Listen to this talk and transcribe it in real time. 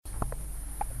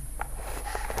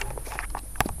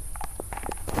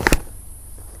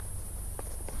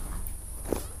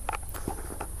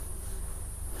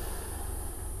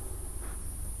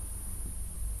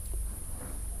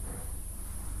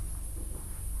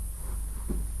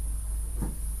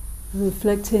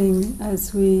reflecting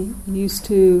as we used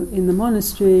to in the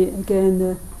monastery, again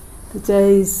the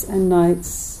days and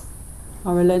nights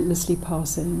are relentlessly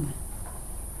passing.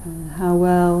 How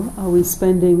well are we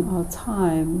spending our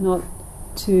time, not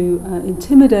to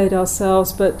intimidate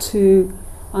ourselves, but to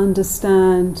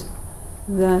understand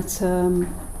that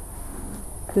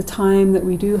the time that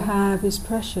we do have is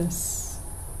precious.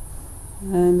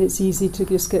 And it's easy to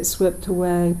just get swept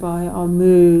away by our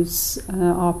moods,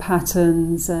 our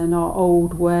patterns, and our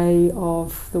old way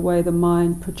of the way the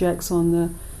mind projects on the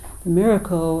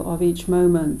miracle of each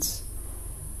moment.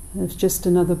 It's just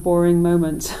another boring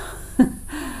moment.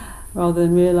 Rather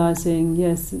than realizing,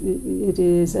 yes, it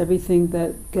is everything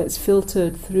that gets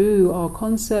filtered through our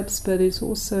concepts, but it's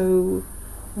also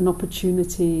an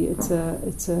opportunity. It's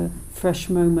a fresh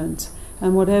moment,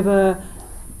 and whatever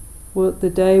what the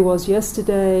day was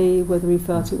yesterday, whether we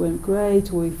felt it went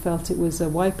great or we felt it was a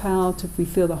wipeout, if we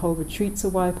feel the whole retreat's a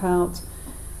wipeout,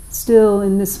 still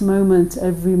in this moment,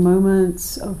 every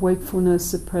moment of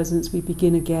wakefulness, of presence, we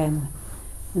begin again.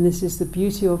 And this is the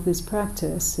beauty of this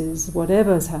practice, is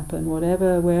whatever has happened,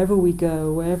 wherever we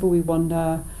go, wherever we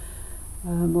wander,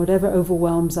 whatever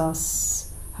overwhelms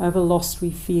us, however lost we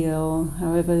feel,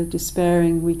 however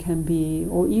despairing we can be,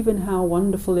 or even how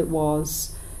wonderful it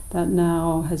was that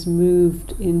now has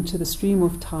moved into the stream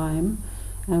of time,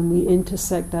 and we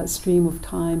intersect that stream of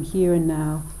time here and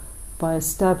now by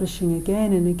establishing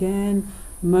again and again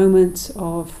a moment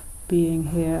of being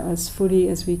here as fully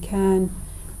as we can,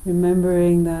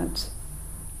 remembering that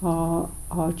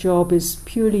our job is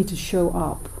purely to show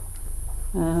up,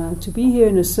 to be here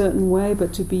in a certain way,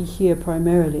 but to be here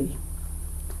primarily,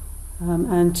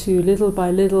 and to little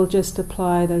by little just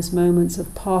apply those moments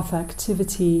of path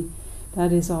activity.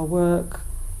 That is our work,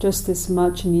 just this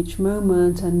much in each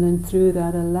moment, and then through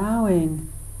that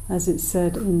allowing, as it's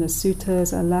said in the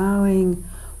suttas, allowing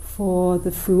for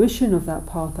the fruition of that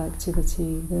path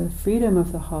activity, the freedom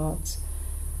of the heart,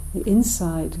 the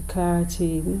insight,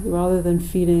 clarity, rather than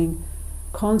feeling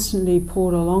constantly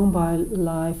pulled along by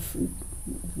life,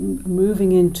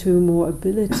 moving into more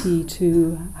ability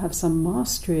to have some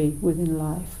mastery within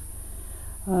life,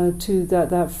 to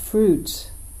that fruit,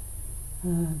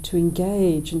 to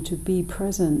engage and to be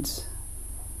present,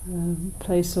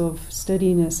 place of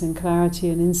steadiness and clarity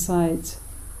and insight,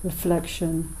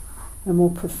 reflection, and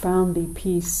more profoundly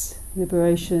peace,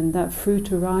 liberation. That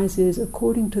fruit arises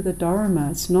according to the Dharma.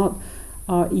 It's not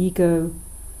our ego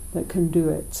that can do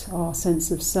it, our sense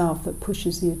of self that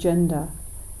pushes the agenda.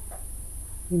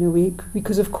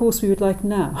 Because of course we would like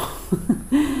now.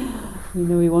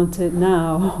 We want it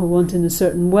now, or want it in a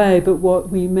certain way, but what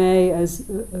we may, as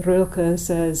Rilke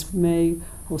says,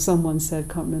 or someone said,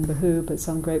 can't remember who, but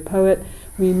some great poet,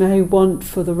 we may want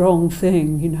for the wrong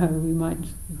thing. We might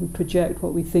project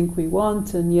what we think we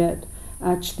want, and yet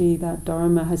actually that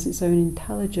Dharma has its own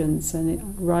intelligence, and it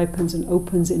ripens and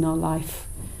opens in our life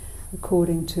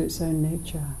according to its own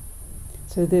nature.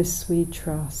 So this we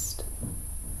trust.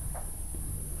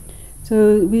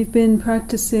 So we've been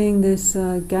practicing this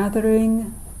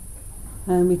gathering,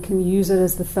 and we can use it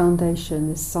as the foundation,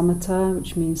 this samatha,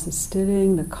 which means the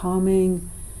stilling, the calming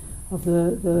of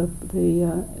the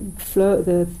flow,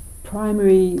 the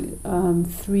primary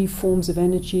three forms of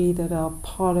energy that are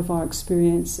part of our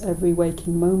experience every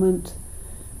waking moment: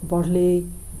 bodily,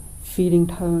 feeling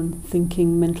tone,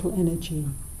 thinking, mental energy.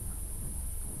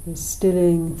 The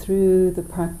stilling through the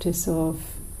practice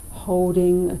of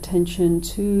holding attention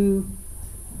to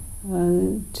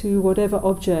whatever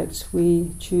object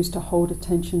we choose to hold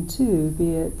attention to,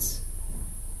 be it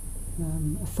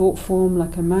a thought form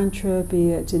like a mantra, be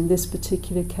it in this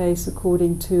particular case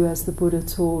according to, as the Buddha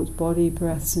taught, body,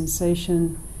 breath,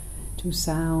 sensation, to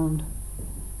sound,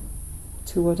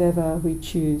 to whatever we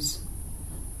choose.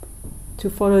 To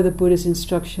follow the Buddha's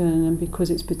instruction, and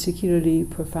because it's particularly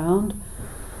profound,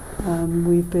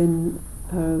 we've been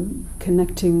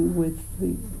connecting with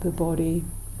the body,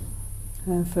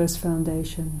 first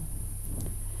foundation,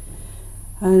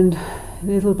 and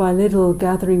little by little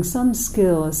gathering some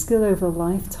skill, a skill over a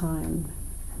lifetime,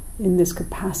 in this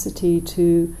capacity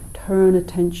to turn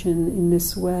attention in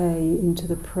this way into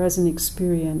the present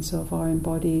experience of our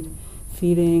embodied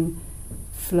feeling,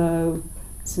 flow,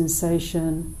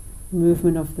 sensation,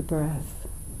 movement of the breath.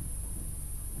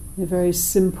 In a very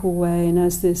simple way, and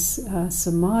as this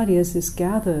samadhi, as this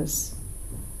gathers,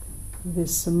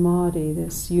 this samadhi,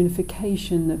 this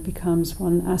unification that becomes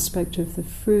one aspect of the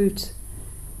fruit,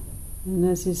 and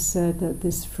as is said, that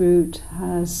this fruit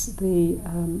has the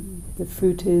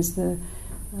fruit is the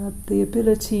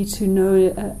ability to know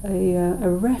a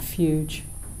refuge,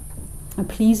 a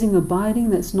pleasing abiding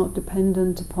that's not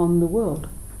dependent upon the world.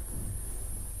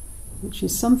 which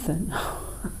is something.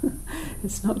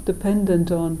 It's not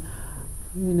dependent on,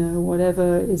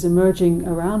 whatever is emerging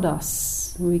around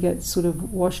us. We get sort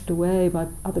of washed away by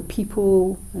other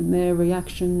people and their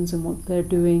reactions and what they're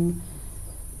doing,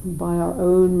 by our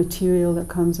own material that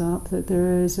comes up, that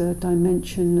there is a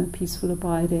dimension, a peaceful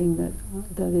abiding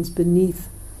that is beneath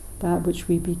that which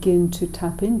we begin to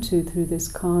tap into through this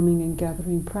calming and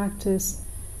gathering practice.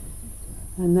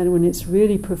 And then when it's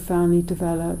really profoundly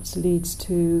developed, leads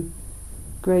to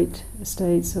great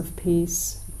states of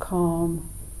peace, calm,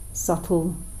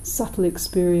 subtle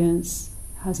experience,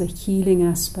 has a healing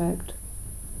aspect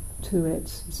to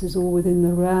it. This is all within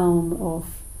the realm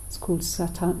of, it's called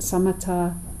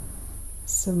samatha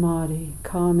samadhi,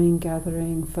 calming,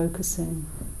 gathering, focusing.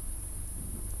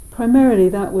 Primarily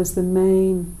that was the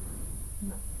main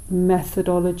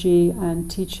methodology and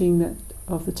teaching that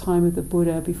of the time of the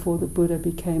Buddha, before the Buddha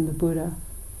became the Buddha.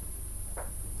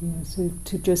 So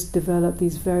to just develop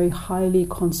these very highly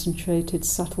concentrated,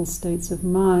 subtle states of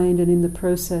mind, and in the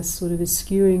process sort of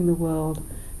eschewing the world,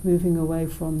 moving away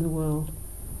from the world,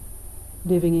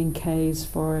 living in caves,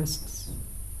 forests.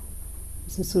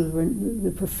 It's a sort of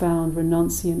the profound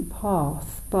renunciant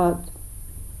path. But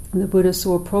the Buddha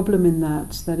saw a problem in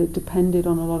that it depended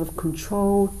on a lot of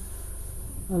control,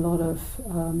 a lot of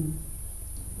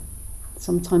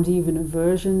sometimes even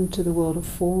aversion to the world of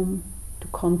form, to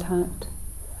contact.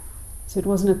 So it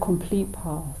wasn't a complete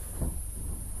path.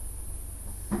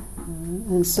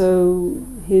 And so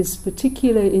his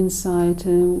particular insight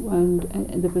and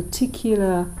the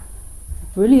particular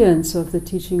brilliance of the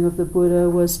teaching of the Buddha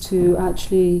was to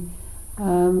actually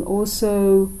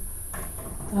also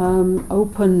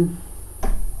open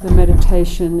the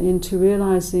meditation into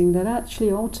realizing that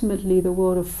actually ultimately the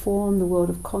world of form, the world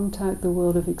of contact, the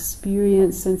world of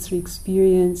experience, sensory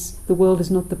experience, the world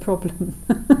is not the problem.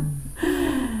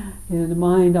 The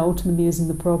mind ultimately isn't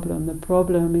the problem. The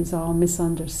problem is our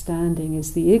misunderstanding,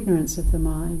 is the ignorance of the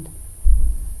mind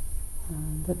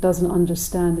that doesn't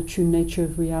understand the true nature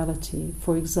of reality.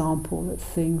 For example, that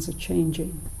things are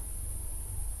changing,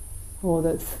 or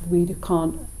that we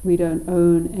don't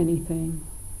own anything.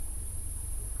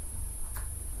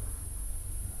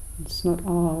 It's not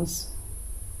ours.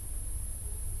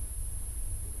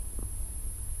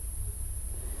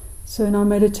 So in our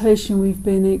meditation we've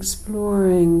been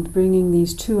exploring, bringing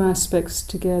these two aspects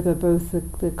together, both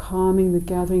the calming, the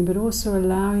gathering, but also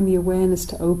allowing the awareness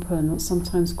to open, what's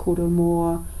sometimes called a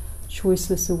more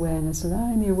choiceless awareness,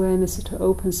 allowing the awareness to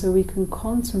open so we can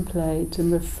contemplate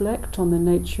and reflect on the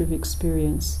nature of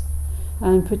experience,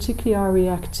 and particularly our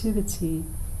reactivity,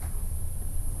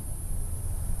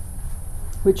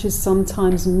 which is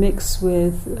sometimes mixed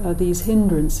with these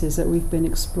hindrances that we've been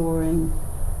exploring: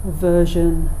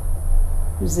 aversion,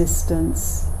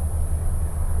 resistance,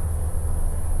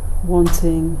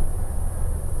 wanting,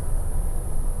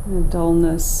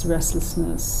 dullness,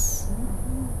 restlessness,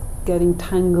 getting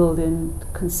tangled in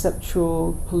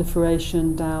conceptual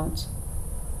proliferation, doubt,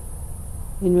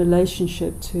 in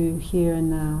relationship to here and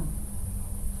now.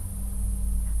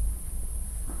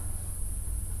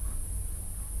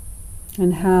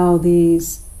 And how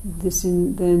this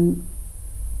then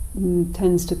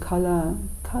tends to colour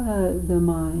the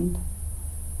mind.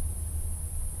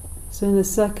 So in the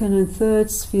second and third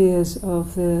spheres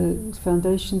of the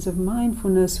foundations of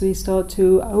mindfulness, we start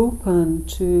to open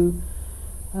to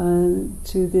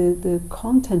the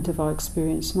content of our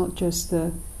experience, not just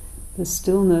the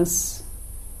stillness,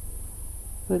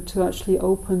 but to actually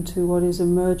open to what is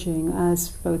emerging as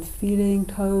both feeling,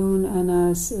 tone, and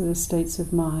as states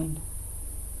of mind,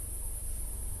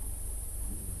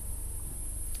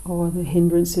 or the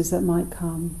hindrances that might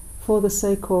come, for the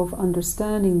sake of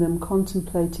understanding them,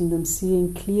 contemplating them,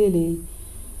 seeing clearly,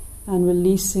 and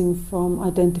releasing from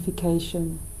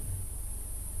identification,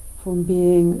 from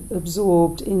being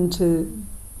absorbed into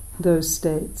those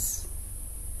states.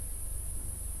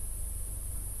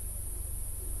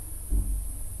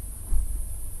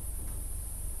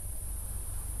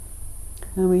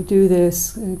 And we do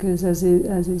this because, as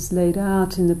is laid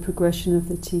out in the progression of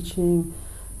the teaching,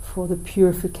 for the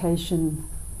purification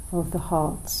of the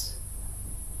hearts,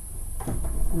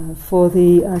 for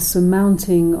the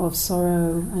surmounting of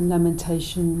sorrow and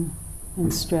lamentation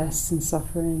and stress and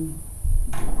suffering,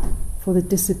 for the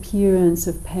disappearance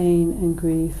of pain and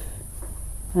grief,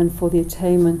 and for the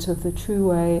attainment of the true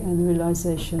way and the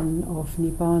realization of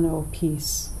nibbana, or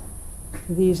peace.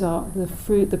 These are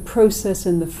the process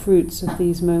and the fruits of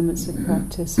these moments of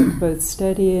practice, of both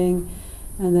steadying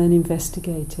and then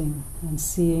investigating and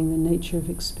seeing the nature of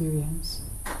experience.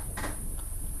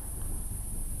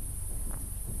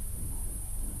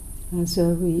 As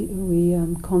we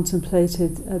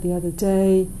contemplated the other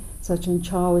day, Sajjan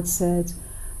Chawad said,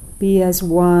 be as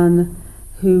one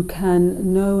who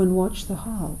can know and watch the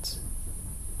heart.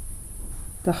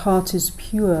 The heart is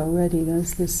pure already.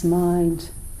 There's this mind,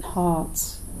 heart,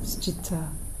 this citta.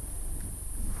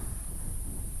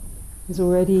 Is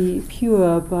already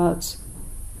pure, but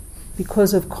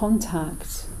because of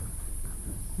contact,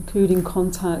 including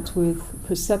contact with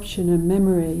perception and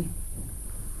memory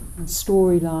and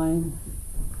storyline,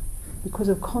 because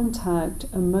of contact,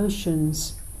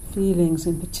 emotions, feelings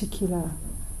in particular,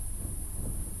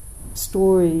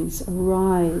 stories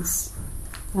arise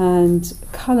and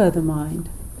colour the mind.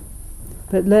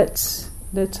 But let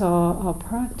our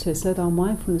practice, let our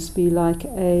mindfulness be like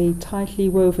a tightly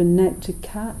woven net to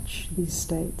catch these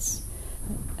states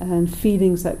and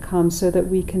feelings that come, so that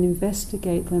we can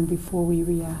investigate them before we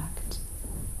react,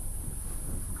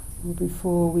 or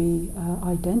before we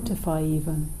identify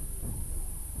even,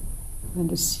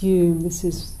 and assume this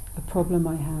is a problem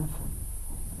I have.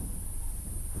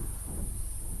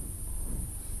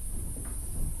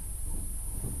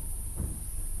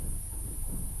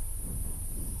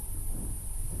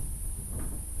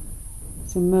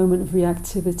 It's a moment of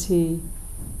reactivity,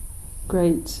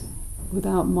 great,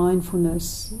 without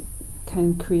mindfulness,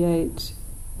 can create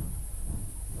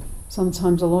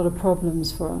sometimes a lot of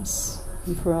problems for us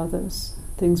and for others.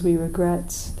 Things we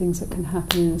regret, things that can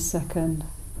happen in a second.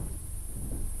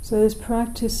 So this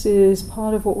practice is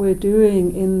part of what we're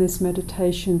doing in this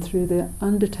meditation through the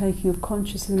undertaking of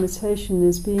conscious limitation,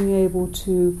 is being able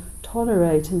to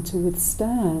tolerate and to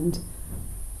withstand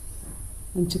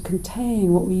and to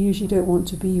contain what we usually don't want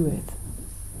to be with.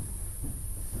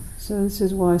 So this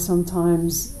is why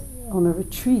sometimes on a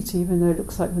retreat, even though it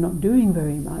looks like we're not doing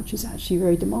very much, it's actually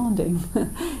very demanding.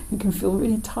 You can feel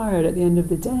really tired at the end of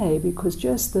the day, because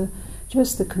just the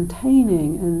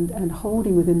containing and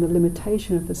holding within the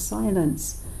limitation of the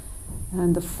silence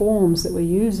and the forms that we're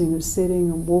using of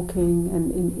sitting and walking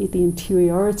and in the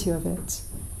interiority of it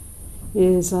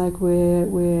is like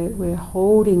we're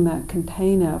holding that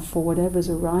container for whatever's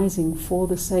arising for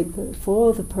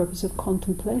the purpose of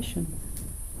contemplation,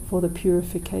 for the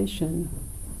purification,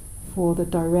 for the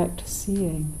direct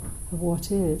seeing of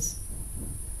what is,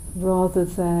 rather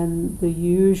than the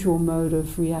usual mode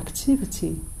of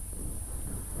reactivity.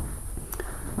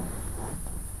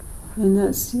 And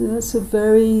that's a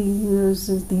very, there's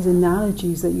these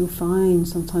analogies that you'll find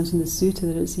sometimes in the sutta,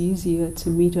 that it's easier to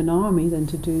meet an army than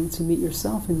to meet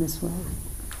yourself in this way.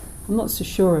 I'm not so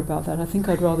sure about that. I think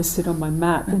I'd rather sit on my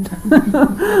mat than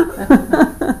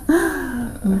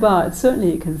but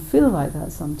certainly it can feel like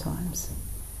that sometimes.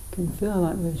 It can feel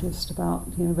like we're just about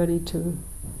ready to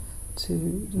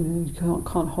you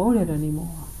can't hold it anymore.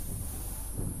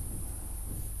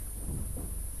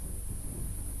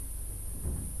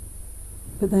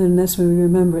 But then, unless we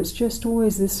remember it's just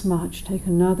always this much, take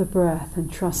another breath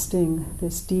and trusting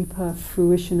this deeper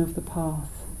fruition of the path,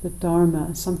 the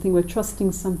Dharma, something we're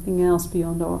trusting, something else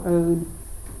beyond our own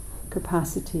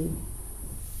capacity.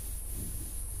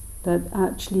 That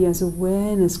actually, as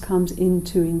awareness comes in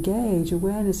to engage,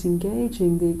 awareness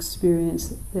engaging the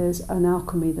experience, there's an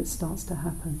alchemy that starts to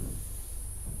happen.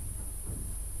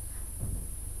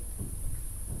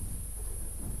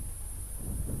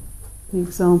 The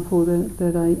example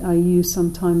that I use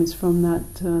sometimes is from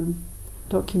that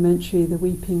documentary, The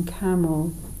Weeping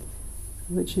Camel,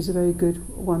 which is a very good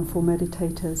one for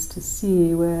meditators to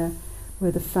see, where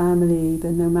the family,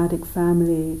 the nomadic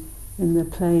family in the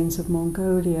plains of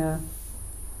Mongolia,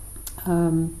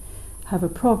 have a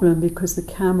problem because the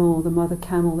mother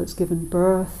camel that's given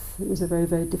birth, it was a very,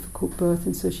 very difficult birth,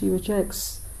 and so she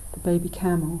rejects the baby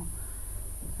camel,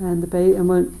 and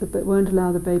won't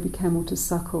allow the baby camel to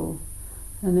suckle.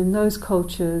 And in those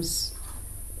cultures,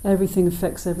 everything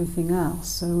affects everything else.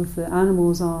 So if the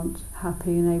animals aren't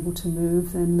happy and able to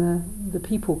move, then the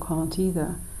people can't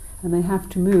either. And they have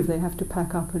to move, they have to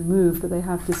pack up and move, but they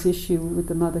have this issue with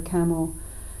the mother camel.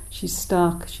 She's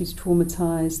stuck, she's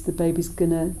traumatized, the baby's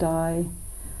gonna die.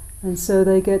 And so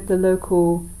they get the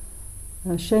local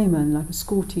shaman, like a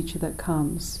school teacher that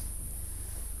comes.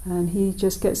 And he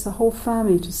just gets the whole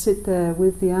family to sit there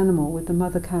with the animal, with the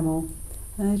mother camel.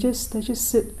 And they just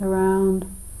sit around,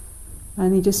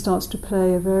 and he just starts to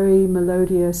play a very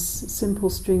melodious, simple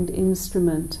stringed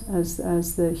instrument as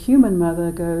the human mother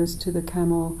goes to the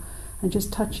camel and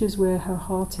just touches where her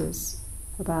heart is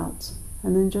about,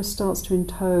 and then just starts to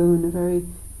intone a very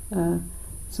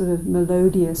sort of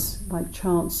melodious, like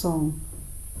chant song.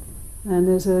 And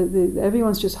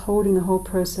everyone's just holding the whole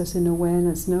process in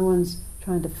awareness. No one's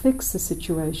trying to fix the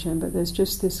situation, but there's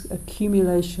just this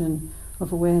accumulation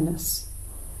of awareness.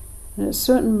 And at a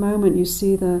certain moment you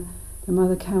see the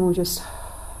mother camel just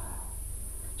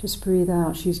breathe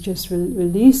out. She just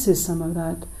releases some of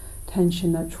that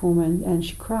tension, that trauma, and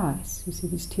she cries. You see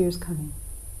these tears coming.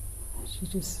 She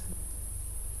just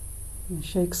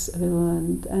shakes a little,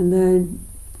 and then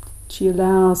she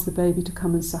allows the baby to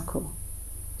come and suckle.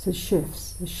 So a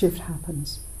shift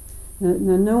happens.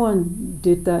 Now, no one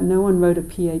did that, no one wrote a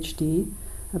PhD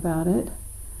about it.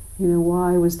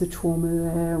 Why was the trauma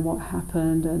there and what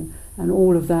happened and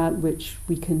all of that, which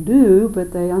we can do,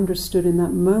 but they understood in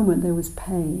that moment there was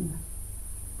pain.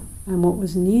 And what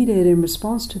was needed in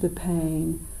response to the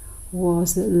pain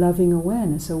was that loving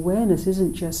awareness. Awareness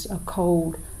isn't just a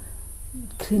cold,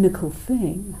 clinical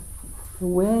thing.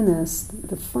 Awareness,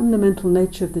 the fundamental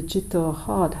nature of the citta or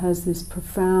heart, has this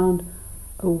profound,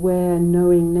 aware,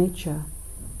 knowing nature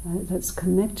that's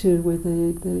connected with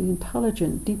the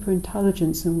intelligent, deeper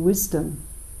intelligence and wisdom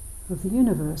of the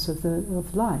universe,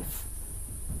 of life.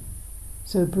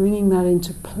 So bringing that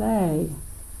into play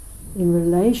in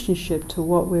relationship to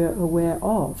what we're aware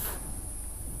of,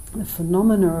 the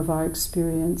phenomena of our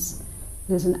experience,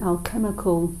 there's an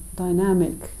alchemical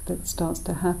dynamic that starts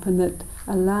to happen that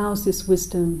allows this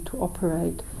wisdom to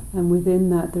operate, and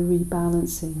within that the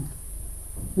rebalancing,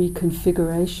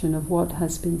 reconfiguration of what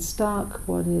has been stuck,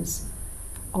 what is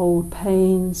old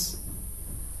pains,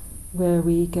 where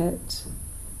we get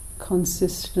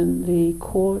consistently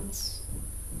caught,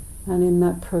 and in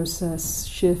that process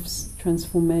shifts,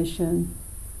 transformation,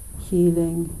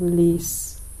 healing,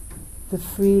 release, the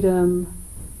freedom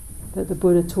that the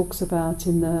Buddha talks about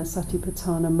in the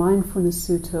Satipatthana Mindfulness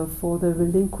Sutta for the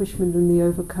relinquishment and the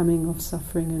overcoming of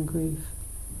suffering and grief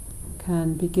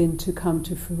can begin to come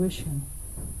to fruition.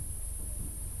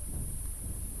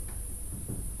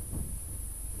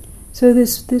 So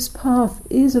this path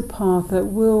is a path that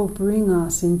will bring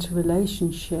us into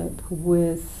relationship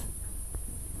with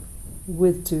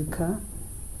dukkha,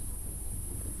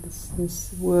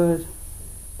 this word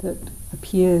that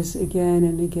appears again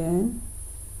and again,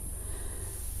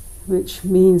 which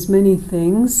means many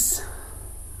things,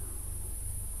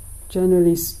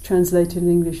 generally translated in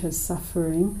English as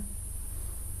suffering.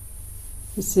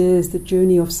 This is the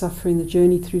journey of suffering. The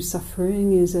journey through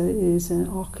suffering is an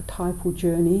archetypal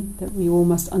journey that we all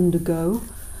must undergo,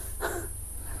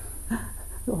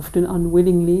 often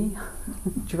unwillingly,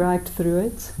 dragged through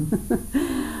it.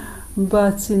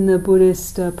 But in the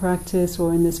Buddhist practice,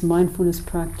 or in this mindfulness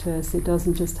practice, it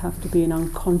doesn't just have to be an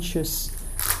unconscious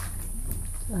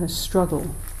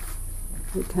struggle.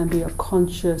 It can be a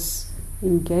conscious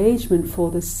engagement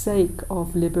for the sake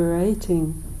of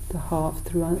liberating the heart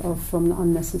from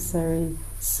unnecessary,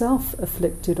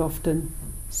 self-afflicted often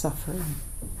suffering,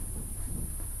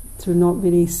 through not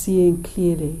really seeing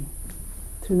clearly,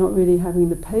 through not really having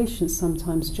the patience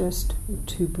sometimes just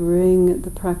to bring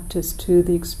the practice to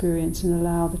the experience and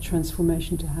allow the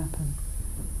transformation to happen.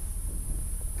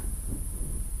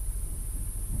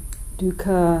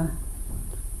 Dukkha,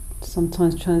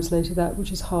 sometimes translated that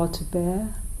which is hard to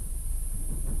bear,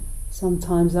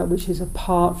 sometimes that which is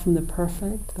apart from the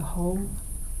perfect, the whole,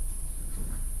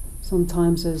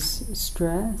 sometimes as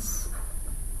stress,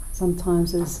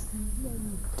 sometimes as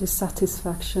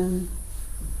dissatisfaction.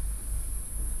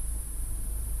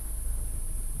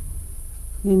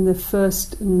 In the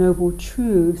first Noble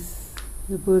Truth,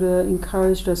 the Buddha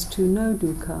encouraged us to know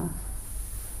dukkha,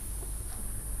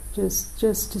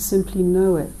 just to simply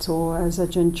know it, or as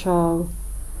Ajahn Chah,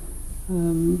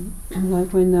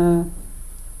 like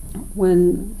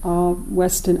when our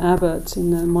Western abbot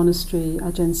in the monastery,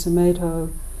 Ajahn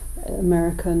Sumedho,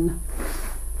 American,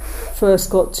 first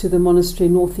got to the monastery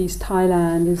in northeast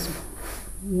Thailand,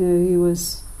 he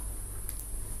was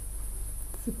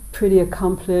a pretty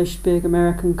accomplished, big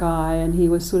American guy, and he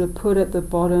was sort of put at the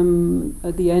bottom,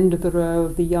 at the end of the row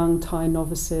of the young Thai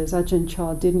novices. Ajahn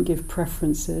Chah didn't give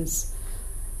preferences,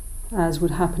 as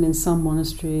would happen in some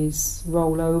monasteries,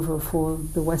 roll over for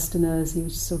the Westerners. He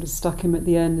just sort of stuck him at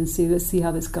the end and let's see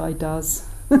how this guy does.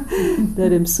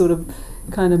 Let him sort of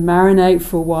kind of marinate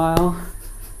for a while.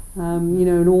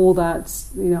 And all that,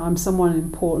 I'm someone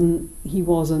important. He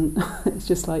wasn't. It's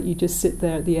just like you just sit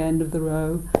there at the end of the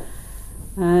row.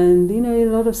 And, a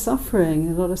lot of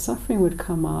suffering would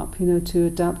come up, to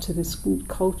adapt to this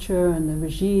culture and the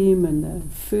regime and the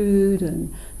food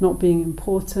and not being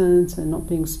important and not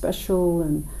being special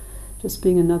and just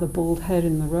being another bald head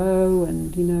in the row.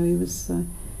 And, he was, and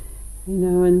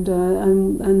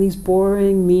these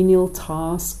boring, menial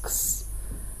tasks,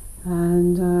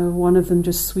 and one of them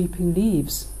just sweeping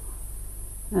leaves.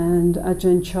 And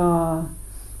Ajahn Chah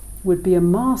would be a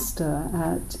master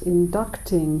at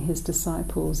inducting his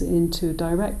disciples into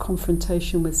direct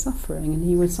confrontation with suffering, and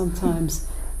he would sometimes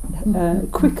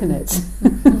quicken it.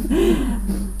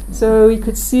 So we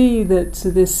could see that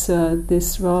this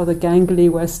rather gangly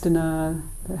Westerner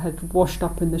that had washed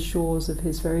up in the shores of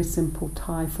his very simple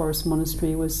Thai forest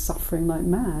monastery was suffering like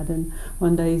mad. And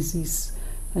one day he's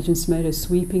Ajahn Sumedho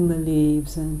sweeping the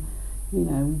leaves and,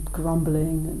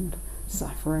 grumbling and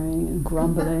suffering and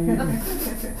grumbling.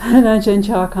 And Ajahn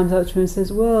Chah comes up to him and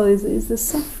says, well, is the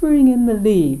suffering in the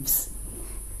leaves?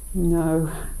 No.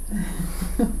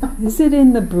 Is it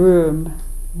in the broom?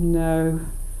 No.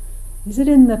 Is it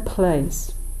in the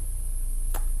place?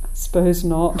 I suppose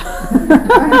not.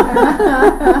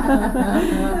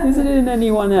 Is it in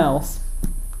anyone else?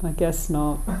 I guess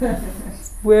not.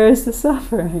 Where is the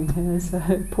suffering? So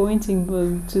pointing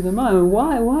to the mind.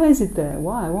 Why is it there?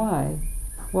 Why?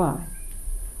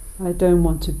 I don't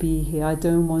want to be here. I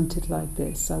don't want it like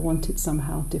this. I want it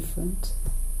somehow different.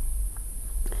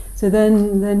 So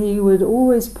then he would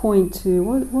always point to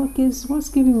what's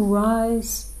giving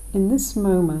rise in this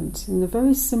moment, in a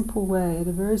very simple way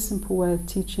of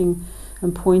teaching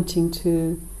and pointing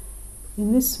to,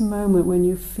 in this moment when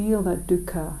you feel that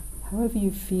dukkha, however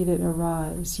you feel it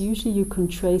arise, usually you can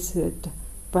trace it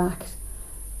back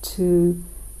to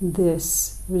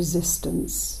this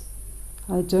resistance.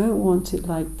 I don't want it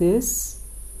like this,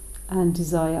 and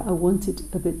desire, I want it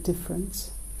a bit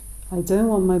different. I don't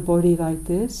want my body like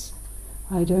this.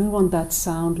 I don't want that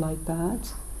sound like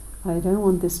that. I don't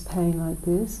want this pain like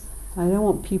this. I don't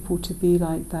want people to be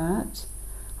like that.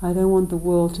 I don't want the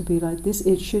world to be like this.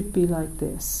 It should be like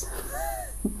this.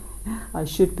 I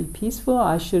should be peaceful.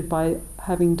 I should, by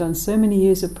having done so many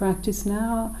years of practice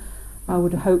now, I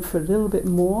would hope for a little bit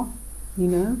more,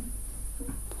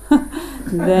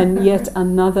 Then yet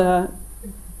another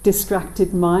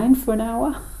distracted mind for an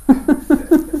hour.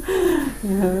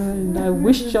 And I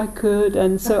wished I could,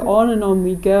 and so on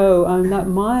we go. And that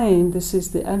mind, this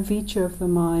is the avijja of the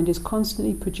mind, is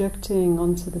constantly projecting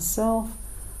onto the self,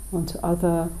 onto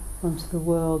other, onto the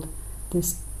world,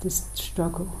 this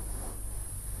struggle.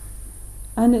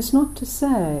 And it's not to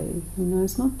say,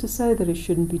 that it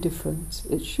shouldn't be different.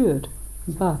 It should,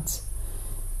 but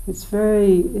it's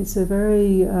a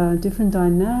very different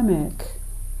dynamic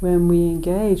when we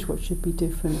engage what should be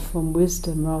different from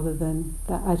wisdom, rather than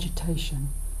that agitation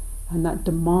and that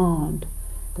demand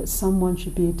that someone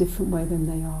should be a different way than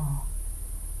they are.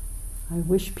 I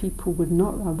wish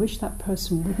that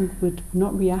person would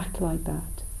not react like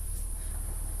that.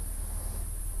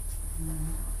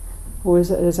 Or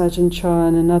as Ajahn Chah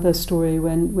in another story,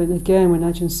 when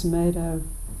Ajahn Sumedho,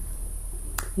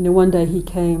 one day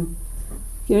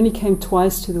he only came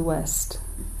twice to the West,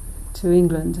 to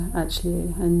England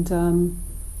actually, and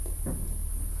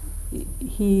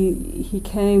he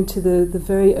came to the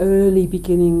very early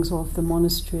beginnings of the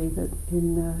monastery that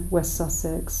in West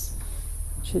Sussex,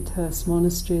 Chithurst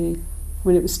Monastery,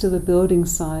 when it was still a building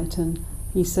site, and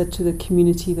he said to the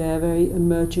community there, very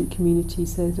emergent community, he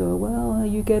said, "Oh well, are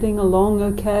you getting along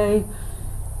okay?"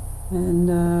 And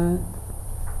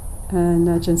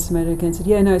Ajahn Sumedho again said,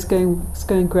 "Yeah, no, it's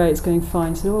going great, it's going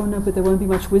fine." He said, "Oh no, but there won't be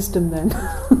much wisdom then."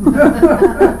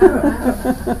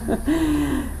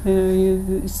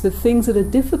 It's the things that are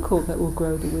difficult that will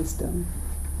grow the wisdom.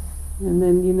 And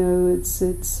then it's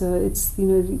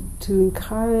to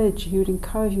encourage. He would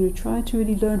encourage try to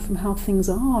really learn from how things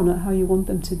are, not how you want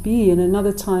them to be. And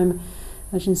another time,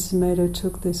 Ajahn Sumedho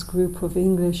took this group of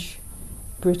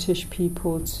British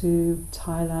people to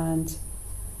Thailand,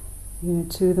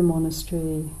 to the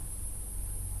monastery.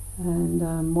 And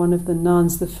one of the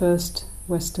nuns, the first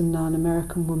Western nun,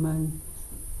 American woman,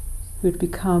 who'd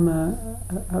become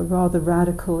a rather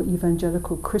radical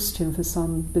evangelical Christian for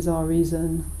some bizarre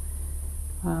reason,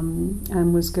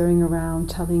 and was going around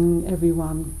telling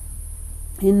everyone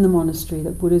in the monastery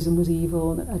that Buddhism was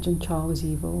evil, that Ajahn Chah was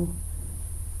evil.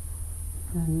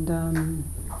 And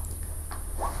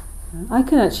I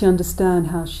can actually understand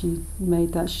how she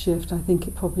made that shift. I think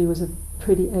it probably was a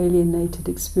pretty alienated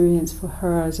experience for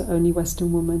her as the only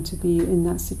Western woman to be in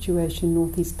that situation in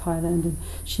northeast Thailand, and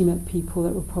she met people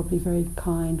that were probably very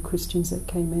kind Christians that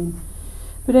came in.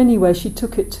 But anyway, she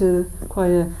took it to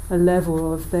quite a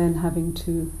level of then having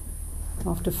to,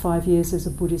 after 5 years as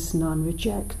a Buddhist nun,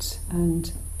 reject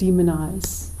and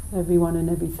demonize everyone and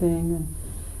everything.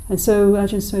 And so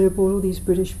Ajahn Sumedho brought all these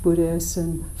British Buddhists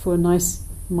and for a nice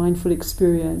mindful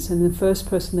experience. And the first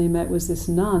person they met was this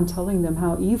nun telling them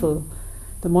how evil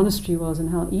the monastery was and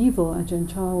how evil Ajahn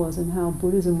Chah was and how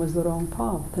Buddhism was the wrong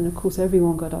path. And of course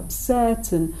everyone got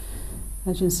upset and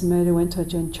Ajahn Sumedho went to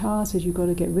Ajahn Chah, said, you've got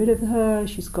to get rid of her,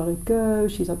 she's got to go,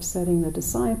 she's upsetting the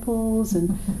disciples.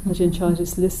 And Ajahn Chah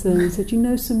just listened and said,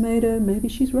 Sumedho, maybe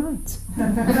she's right.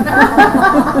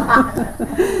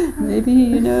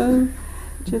 Maybe,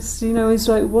 it's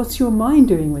like, what's your mind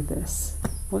doing with this?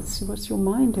 What's your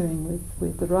mind doing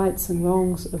with the rights and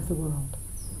wrongs of the world?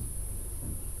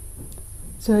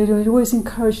 So I'd always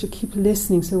encourage to keep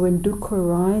listening. So when dukkha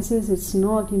arises, it's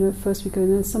not, at first we go,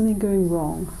 there's something going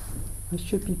wrong. I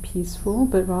should be peaceful,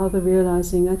 but rather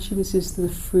realizing actually this is a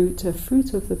fruit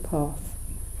of the path.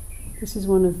 This is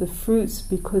one of the fruits,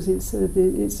 because it's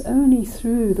only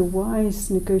through the wise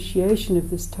negotiation of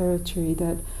this territory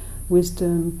that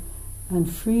wisdom and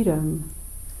freedom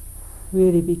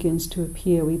really begins to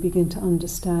appear. We begin to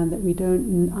understand that we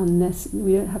don't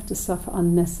have to suffer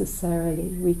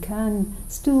unnecessarily. We can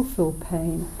still feel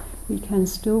pain. We can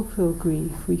still feel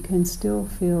grief. We can still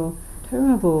feel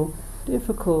terrible,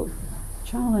 difficult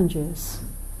challenges,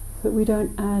 but we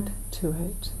don't add to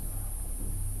it.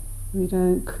 We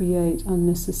don't create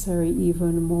unnecessary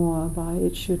even more by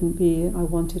it shouldn't be, I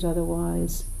want it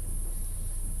otherwise,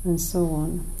 and so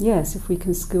on. Yes, if we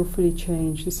can skillfully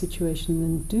change the situation,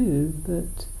 then do,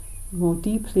 but more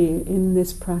deeply in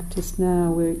this practice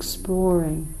now we're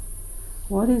exploring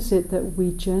what is it that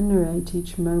we generate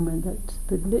each moment,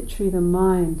 that literally the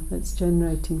mind that's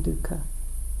generating dukkha.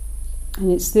 And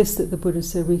it's this that the Buddha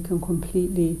said we can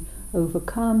completely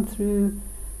overcome through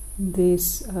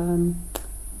this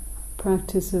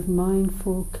practice of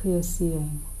mindful, clear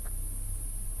seeing.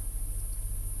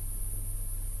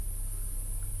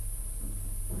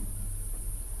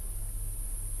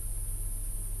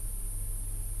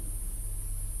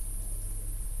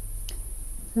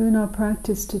 So in our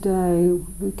practice today,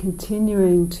 we're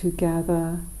continuing to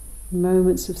gather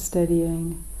moments of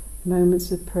steadying, moments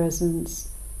of presence.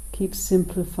 Keep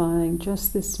simplifying,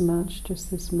 just this much.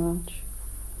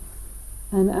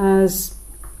 And as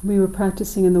we were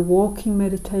practicing in the walking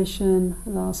meditation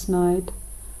last night,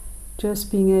 just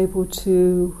being able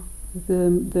to, the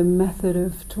method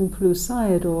of Tungpulu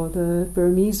Sayadaw, the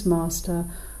Burmese master,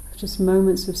 just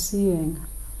moments of seeing.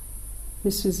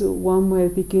 This is one way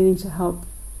of beginning to help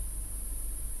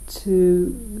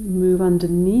to move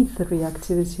underneath the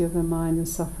reactivity of the mind and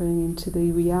suffering into the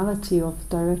reality of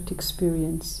direct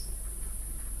experience,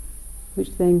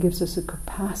 which then gives us a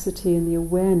capacity and the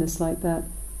awareness, like that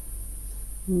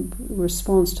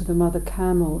response to the mother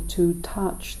camel, to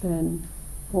touch then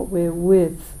what we're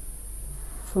with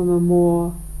from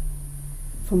more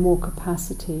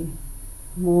capacity,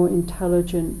 more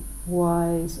intelligent,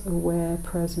 wise, aware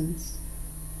presence.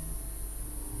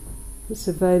 It's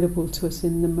available to us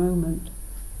in the moment.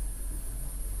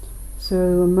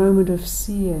 So a moment of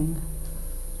seeing.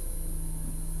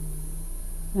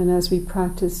 And as we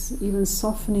practice, even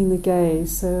softening the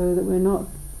gaze so that we're not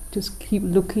just keep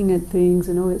looking at things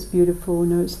and, oh, it's beautiful,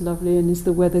 no, it's lovely, and is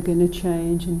the weather going to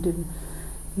change, and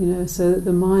so that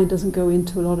the mind doesn't go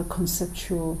into a lot of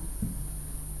conceptual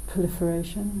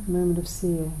proliferation. A moment of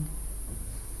seeing.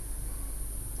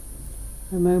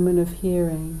 A moment of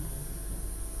hearing.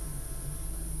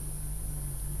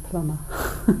 Plumber.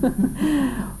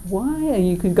 Why? And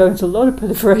you can go into a lot of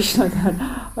proliferation like that.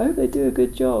 I hope they do a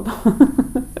good job.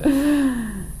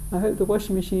 I hope the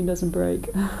washing machine doesn't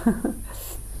break.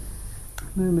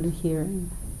 Moment of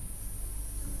hearing.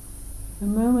 A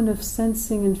moment of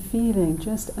sensing and feeling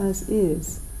just as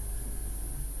is.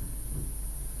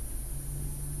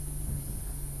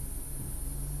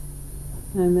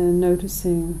 And then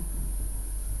noticing,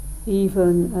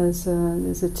 even as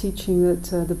there's a teaching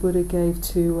that the Buddha gave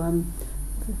to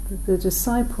the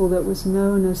disciple that was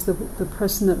known as the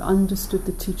person that understood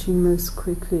the teaching most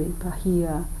quickly,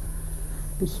 Bahiya.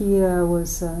 Bahiya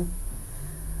was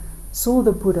saw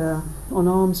the Buddha on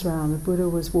alms round. The Buddha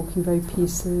was walking very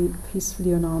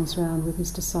peacefully on alms round with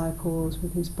his disciples,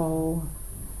 with his bowl,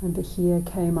 and Bahiya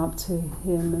came up to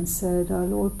him and said,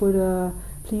 Lord Buddha,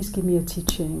 please give me a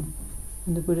teaching.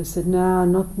 And the Buddha said,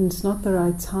 no, it's not the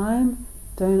right time.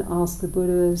 Don't ask the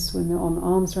Buddhas when they're on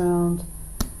alms round.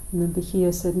 And then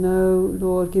Bahiya said, no,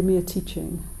 Lord, give me a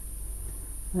teaching.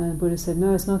 And the Buddha said,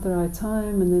 no, it's not the right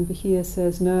time. And then Bahiya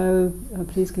says, no,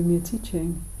 please give me a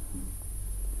teaching.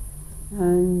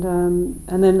 And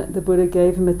then the Buddha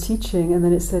gave him a teaching, and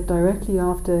then it said directly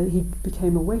after he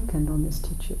became awakened on this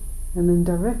teaching. And then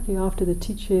directly after the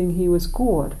teaching he was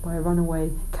gored by a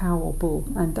runaway cow or bull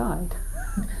and died.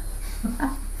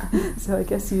 So I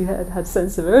guess you had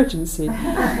sense of urgency.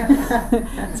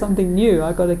 Something new,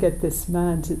 I've got to get this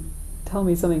man to tell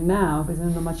me something now because I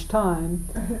don't have much time.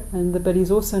 But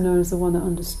he's also known as the one that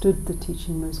understood the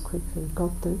teaching most quickly. He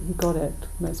got it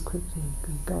most quickly.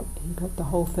 He got the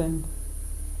whole thing.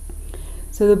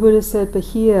 So the Buddha said,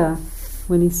 Bahiya,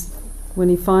 when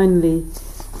he finally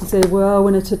said, well,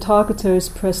 when a Tathagata is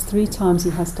pressed 3 times,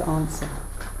 he has to answer.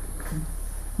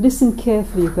 Listen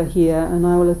carefully, Bahiya, and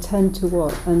I will attend to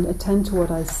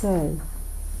what I say.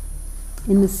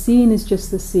 In the seen is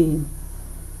just the seen.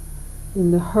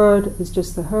 In the heard is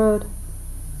just the heard.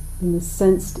 In the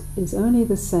sensed is only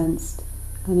the sensed.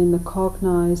 And in the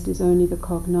cognized is only the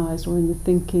cognized, or in the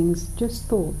thinkings, just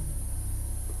thought.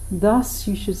 Thus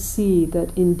you should see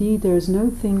that indeed there is no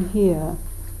thing here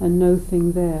and no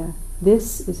thing there.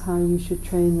 This is how you should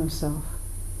train yourself.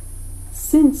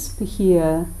 Since,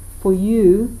 Bahiya, for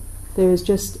you, there is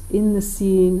just in the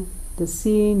seen, the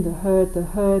heard,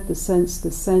 the sense,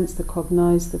 the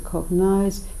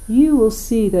cognized, you will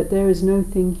see that there is no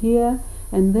thing here,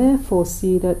 and therefore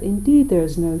see that indeed there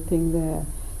is no thing there.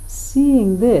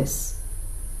 Seeing this,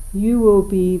 you will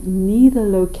be neither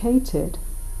located,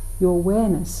 your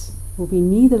awareness will be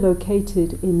neither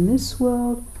located in this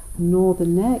world nor the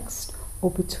next, or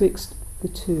betwixt the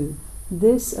two.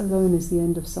 This alone is the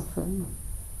end of suffering.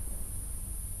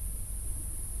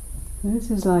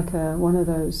 This is like one of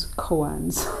those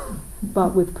koans,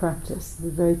 but with practice,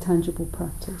 with very tangible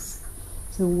practice.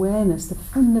 So awareness, the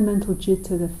fundamental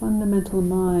citta, the fundamental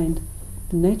mind,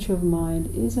 the nature of mind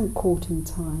isn't caught in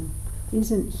time,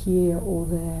 isn't here or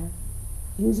there,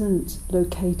 isn't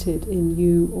located in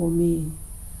you or me.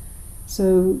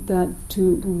 So that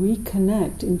to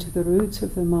reconnect into the root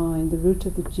of the mind, the root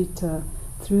of the citta,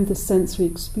 through the sensory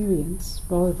experience,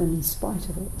 rather than in spite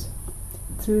of it,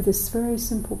 through this very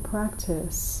simple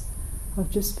practice of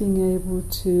just being able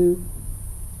to,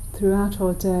 throughout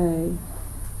our day,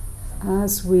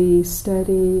 as we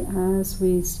steady, as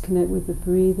we connect with the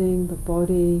breathing, the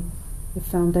body, the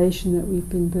foundation that we've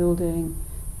been building,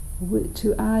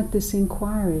 to add this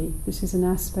inquiry. This is an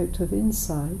aspect of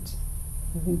insight,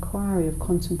 of inquiry, of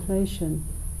contemplation.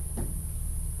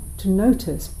 To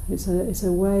notice, it's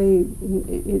a way,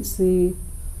 it's the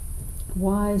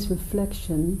wise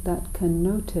reflection that can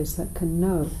notice, that can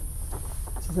know.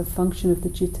 It's the function of the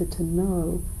citta to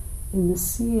know. In the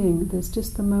seeing, there's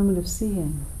just the moment of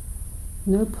seeing.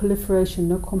 No proliferation,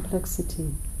 no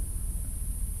complexity.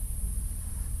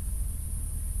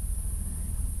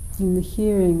 In the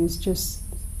hearing is just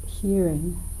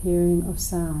hearing of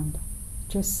sound,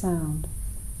 just sound.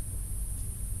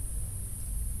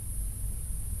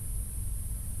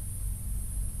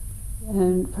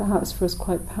 And perhaps for us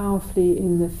quite powerfully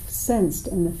in the sensed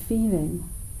and the feeling,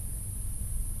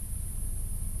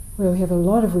 where we have a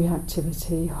lot of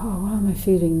reactivity. Oh, why am I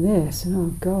feeling this? And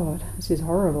oh God, this is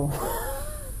horrible.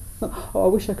 Oh, I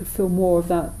wish I could feel more of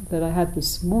that I had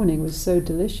this morning. It was so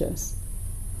delicious.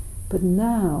 But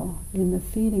now, in the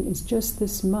feeling, it's just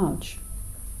this much.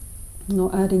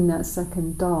 Not adding that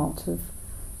second dart of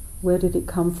where did it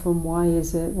come from, why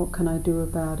is it, what can I do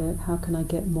about it, how can I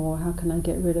get more, how can I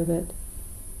get rid of it.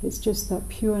 It's just that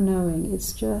pure knowing,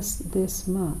 it's just this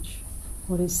much.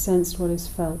 What is sensed, what is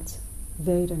felt,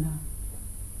 Vedana.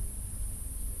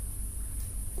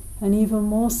 And even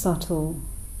more subtle,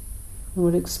 and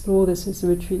we'll explore this as the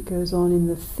retreat goes on, in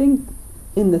the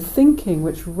thinking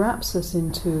which wraps us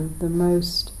into the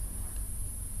most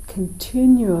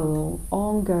continual,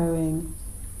 ongoing,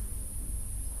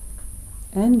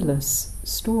 endless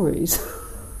stories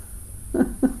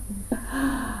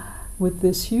with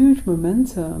this huge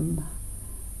momentum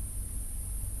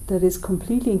that is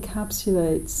completely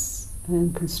encapsulates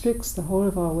and constricts the whole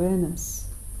of our awareness.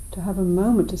 To have a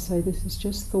moment to say this is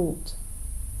just thought,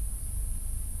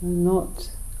 and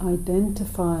not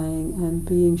identifying and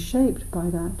being shaped by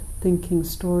that thinking,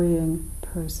 storying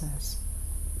process,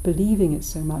 believing it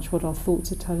so much, what our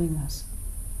thoughts are telling us.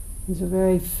 Is a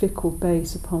very fickle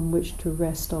base upon which to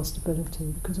rest our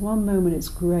stability. Because one moment it's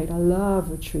great, I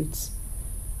love retreats.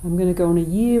 I'm going to go on a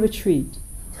year retreat.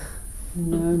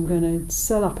 I'm going to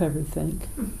sell up everything.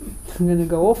 I'm going to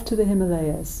go off to the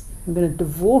Himalayas. I'm going to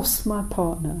divorce my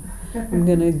partner. I'm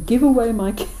going to give away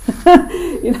my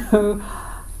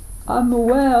I'm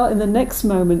aware in the next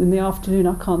moment in the afternoon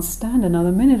I can't stand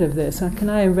another minute of this. Can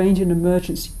I arrange an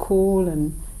emergency call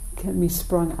and get me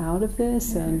sprung out of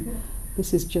this? And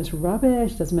this is just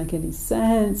rubbish, doesn't make any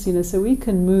sense, so we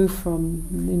can move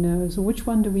from, so which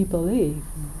one do we believe?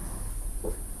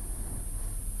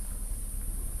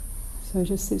 So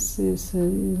just this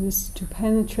to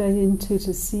penetrate into,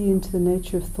 to see into the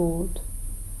nature of thought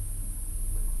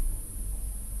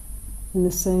in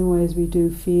the same way as we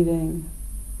do feeling,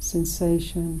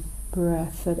 sensation,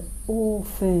 breath that all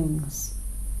things,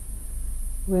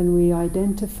 when we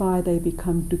identify, they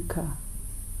become dukkha.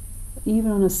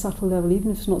 Even on a subtle level,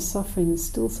 even if it's not suffering, there's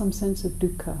still some sense of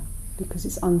dukkha because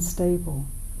it's unstable.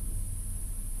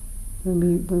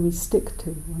 When we stick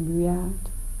to, when we react,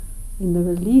 in the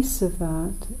release of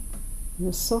that, in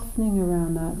the softening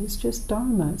around that, it's just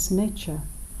dharma, it's nature.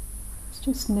 It's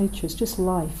just nature, it's just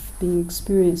life being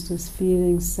experienced as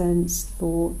feeling, sense,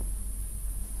 thought,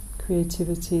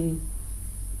 creativity,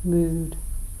 mood.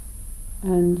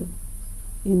 And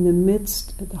in the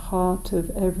midst, at the heart of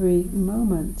every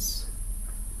moment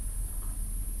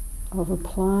of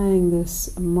applying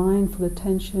this mindful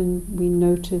attention, we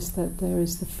notice that there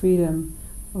is the freedom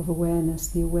of awareness,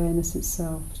 the awareness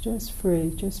itself, just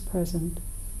free, just present,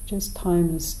 just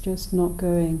timeless, just not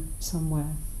going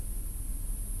somewhere.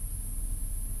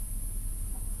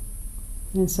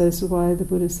 And so this is why the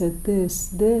Buddha said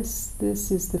this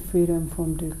is the freedom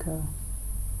from dukkha.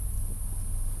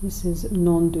 This is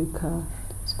non-dukkha.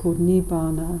 It's called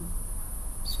nibbana.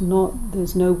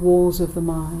 There's no walls of the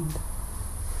mind.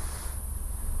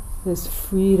 There's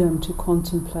freedom to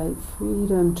contemplate,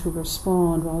 freedom to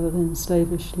respond rather than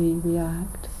slavishly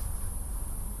react.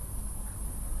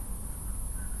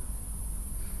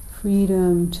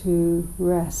 Freedom to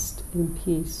rest in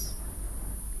peace.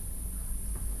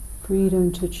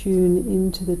 Freedom to tune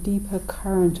into the deeper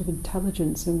current of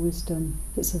intelligence and wisdom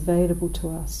that's available to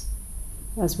us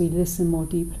as we listen more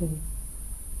deeply.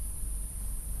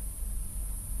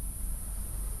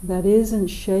 That isn't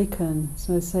shaken,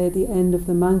 so I say at the end of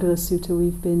the Mangala Sutta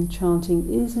we've been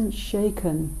chanting, isn't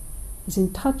shaken, is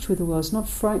in touch with the world, it's not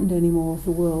frightened anymore of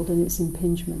the world and its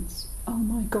impingements. Oh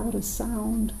my God, a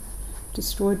sound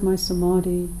destroyed my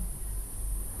samadhi.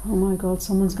 Oh my God,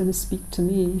 someone's going to speak to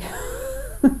me.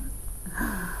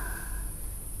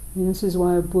 This is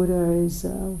why a Buddha is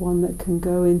one that can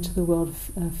go into the world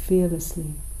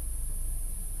fearlessly.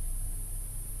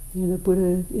 The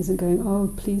Buddha isn't going,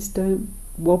 oh, please don't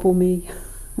wobble me.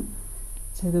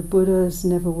 So the Buddhas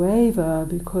never waver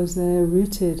because they're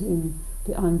rooted in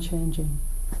the unchanging.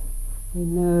 They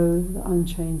know the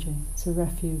unchanging. It's a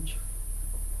refuge.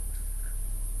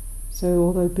 So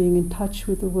although being in touch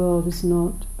with the world is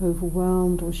not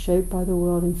overwhelmed or shaped by the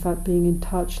world, in fact being in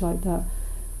touch like that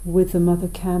with the mother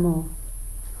camel,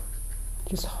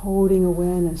 just holding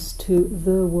awareness to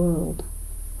the world,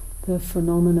 the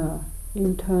phenomena,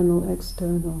 internal,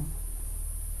 external,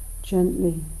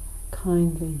 gently,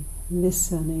 kindly,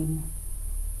 listening,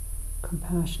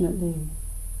 compassionately,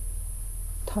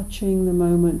 touching the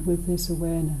moment with this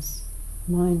awareness,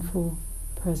 mindful,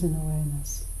 present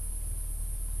awareness,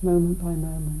 moment by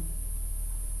moment.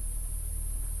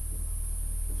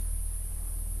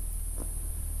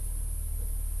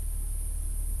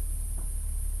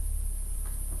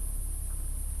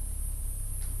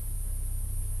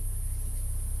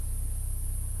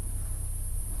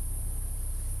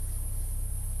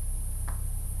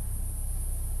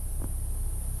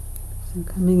 So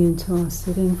coming into our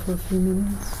sitting for a few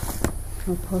minutes,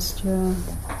 our posture.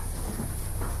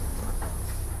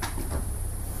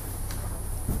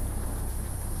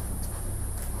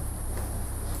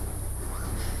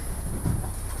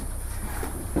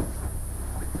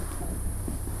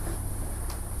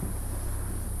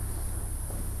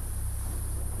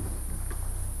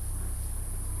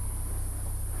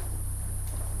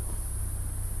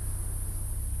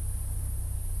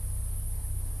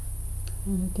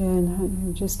 And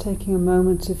again, just taking a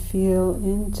moment to feel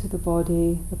into the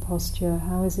body, the posture.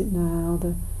 How is it now?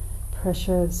 The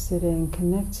pressure sitting,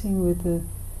 connecting with the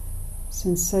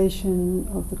sensation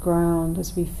of the ground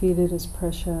as we feel it as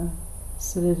pressure,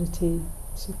 solidity,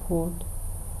 support.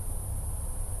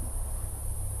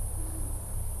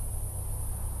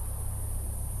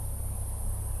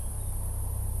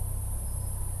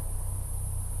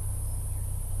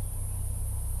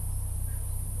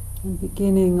 And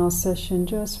beginning our session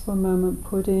just for a moment,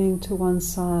 putting to one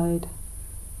side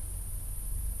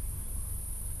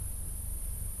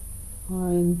our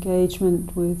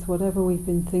engagement with whatever we've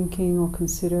been thinking or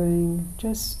considering,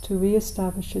 just to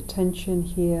re-establish attention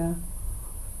here,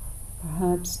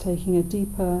 perhaps taking a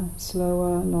deeper,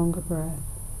 slower, longer breath.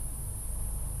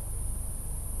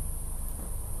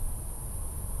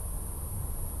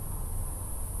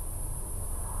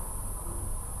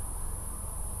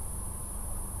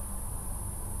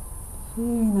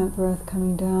 Feeling that breath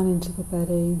coming down into the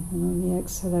belly, and on the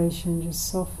exhalation just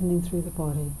softening through the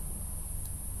body.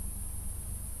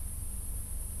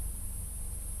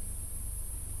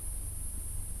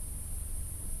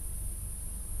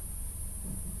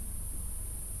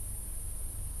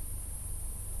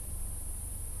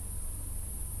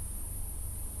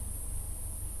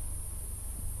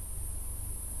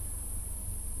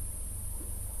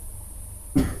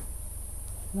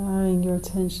 Allowing your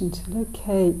attention to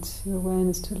locate, your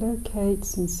awareness to locate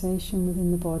sensation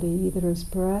within the body, either as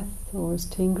breath or as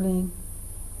tingling,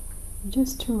 and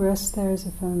just to rest there as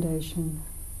a foundation,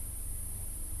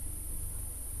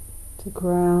 to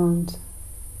ground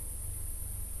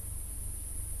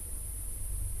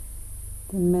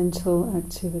the mental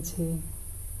activity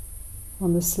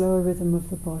on the slower rhythm of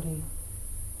the body.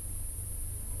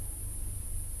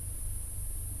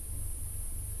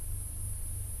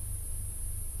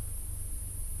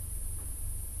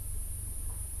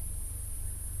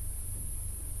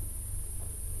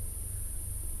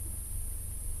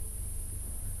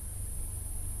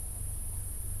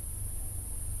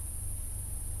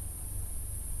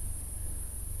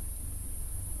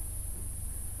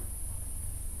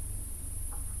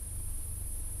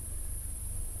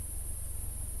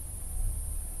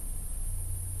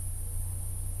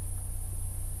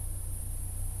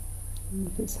 And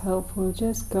if it's helpful,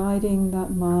 just guiding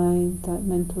that mind, that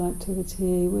mental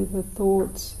activity with a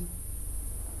thought,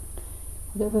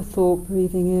 whatever thought,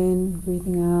 breathing in,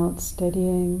 breathing out,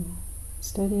 steadying,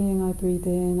 I breathe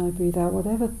in, I breathe out,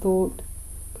 whatever thought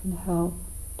can help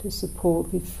to support,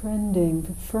 befriend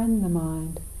the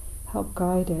mind, help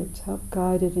guide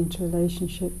it into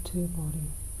relationship to your body.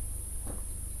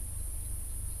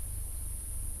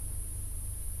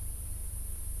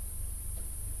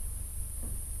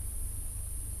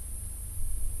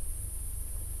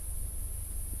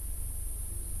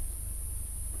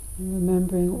 And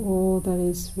remembering all that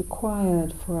is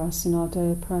required for us in our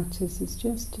day of practice is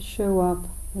just to show up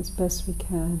as best we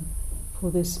can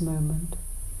for this moment.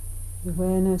 With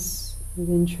awareness, with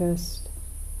interest,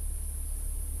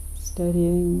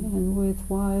 steadying, and with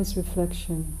wise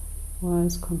reflection,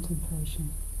 wise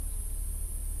contemplation.